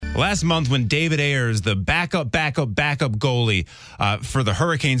Last month when David Ayers, the backup goalie for the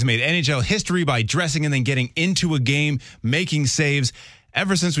Hurricanes, made NHL history by dressing and then getting into a game, making saves.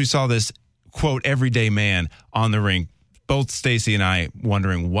 Ever since we saw this, quote, everyday man on the rink, both Stacey and I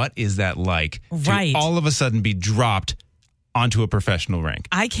wondering, what is that like to all of a sudden be dropped onto a professional rink?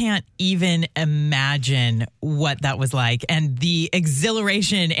 I can't even imagine what that was like, and the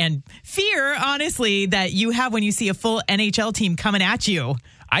exhilaration and fear, honestly, that you have when you see a full NHL team coming at you.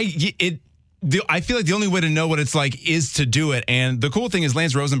 I feel like the only way to know what it's like is to do it. And the cool thing is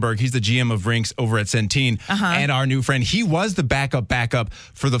Lance Rosenberg, he's the GM of rinks over at Centene, and our new friend, he was the backup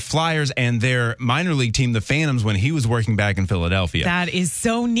for the Flyers and their minor league team, the Phantoms, when he was working back in Philadelphia. That is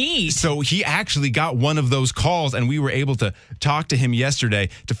so neat. So he actually got one of those calls, and we were able to talk to him yesterday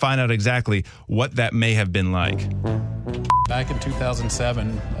to find out exactly what that may have been like. Back in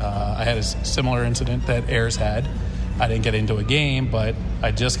 2007, I had a similar incident that Ayers had. I didn't get into a game, but I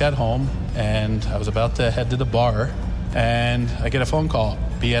just got home and I was about to head to the bar and I get a phone call,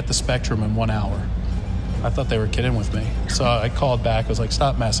 be at the Spectrum in 1 hour. I thought they were kidding with me. So I called back, I was like,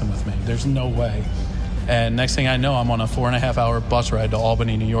 stop messing with me. There's no way. And next thing I know, I'm on a 4.5-hour bus ride to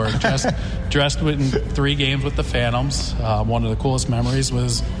Albany, New York, dressed in 3 games with the Phantoms. One of the coolest memories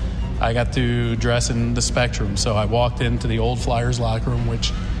was I got to dress in the Spectrum. So I walked into the old Flyers locker room,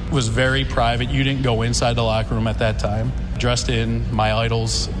 which was very private. You didn't go inside the locker room at that time. Dressed in my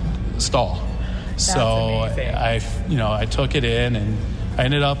idol's stall. That's so amazing. I took it in, and I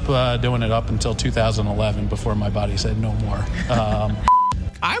ended up doing it up until 2011 before my body said no more.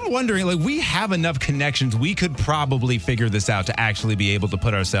 I'm wondering, we have enough connections. We could probably figure this out to actually be able to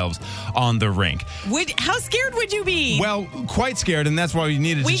put ourselves on the rink. How scared would you be? Well, quite scared, and that's why we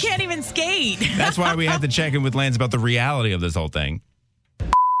needed We can't even skate. That's why we had to check in with Lance about the reality of this whole thing.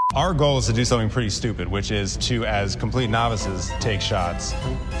 Our goal is to do something pretty stupid, which is to, as complete novices, take shots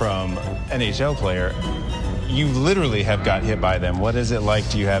from NHL player. You literally have got hit by them. What is it like?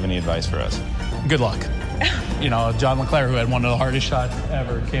 Do you have any advice for us? Good luck. John LeClair, who had one of the hardest shots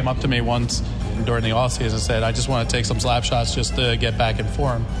ever, came up to me once during the offseason and said, I just want to take some slap shots just to get back in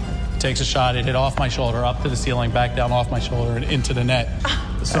form. Takes a shot, it hit off my shoulder, up to the ceiling, back down off my shoulder, and into the net.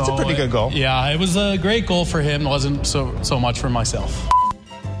 That's a pretty good goal. Yeah, it was a great goal for him. It wasn't so much for myself.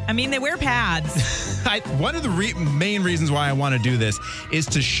 I mean, they wear pads. One of the main reasons why I want to do this is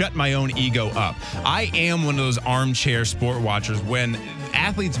to shut my own ego up. I am one of those armchair sport watchers. When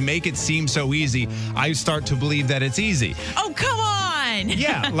athletes make it seem so easy, I start to believe that it's easy. Oh, come on.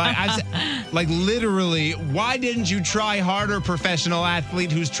 Yeah, literally, why didn't you try harder, professional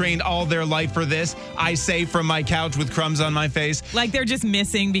athlete who's trained all their life for this? I say from my couch with crumbs on my face. Like they're just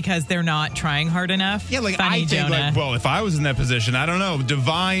missing because they're not trying hard enough? Yeah, Funny, I think, Jonah. well, if I was in that position, I don't know,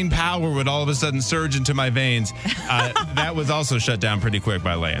 divine power would all of a sudden surge into my veins. That was also shut down pretty quick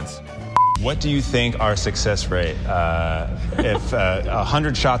by Lance. What do you think our success rate, if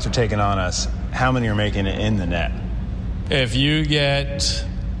 100 shots are taken on us, how many are making it in the net? If you get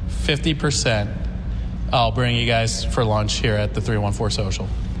 50%, I'll bring you guys for lunch here at the 314 Social.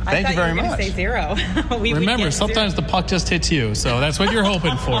 Thank you very much. Say 0. Remember, sometimes the puck just hits you, so that's what you're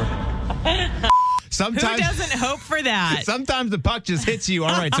hoping for. Sometimes, who doesn't hope for that? Sometimes the puck just hits you.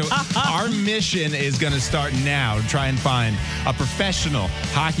 All right, so our mission is going to start now to try and find a professional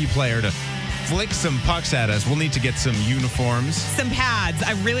hockey player to flick some pucks at us. We'll need to get some uniforms. Some pads.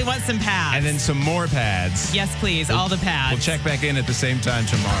 I really want some pads. And then some more pads. Yes, please. All the pads. We'll check back in at the same time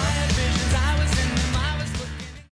tomorrow.